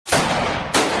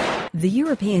The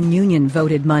European Union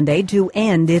voted Monday to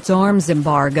end its arms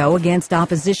embargo against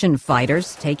opposition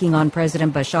fighters taking on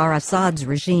President Bashar Assad's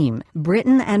regime.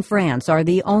 Britain and France are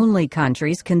the only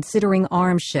countries considering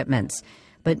arms shipments,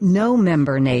 but no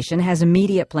member nation has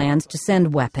immediate plans to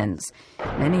send weapons.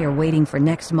 Many are waiting for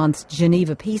next month's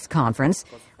Geneva Peace Conference,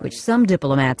 which some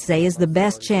diplomats say is the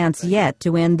best chance yet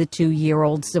to end the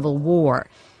two-year-old civil war.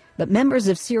 But members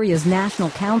of Syria's National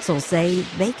Council say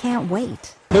they can't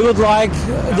wait. We would like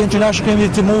the international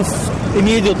community to move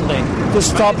immediately to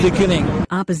stop the killing.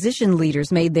 Opposition leaders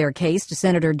made their case to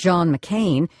Senator John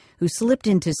McCain, who slipped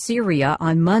into Syria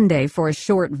on Monday for a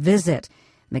short visit.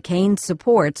 McCain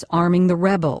supports arming the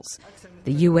rebels.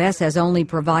 The U.S. has only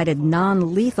provided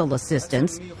non-lethal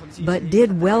assistance, but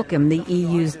did welcome the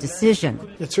EU's decision.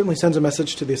 It certainly sends a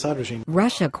message to the Assad regime.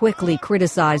 Russia quickly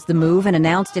criticized the move and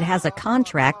announced it has a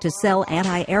contract to sell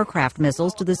anti-aircraft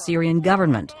missiles to the Syrian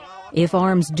government. If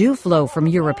arms do flow from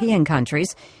European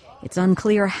countries, it's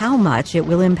unclear how much it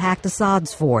will impact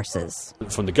Assad's forces.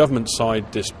 From the government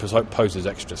side, this poses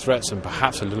extra threats and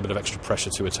perhaps a little bit of extra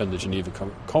pressure to attend the Geneva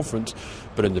conference,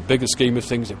 but in the bigger scheme of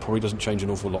things, it probably doesn't change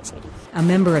an awful lot for them. A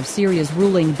member of Syria's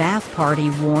ruling Ba'ath Party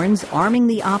warns arming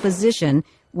the opposition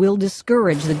will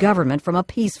discourage the government from a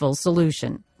peaceful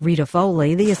solution. Rita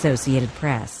Foley, The Associated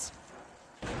Press.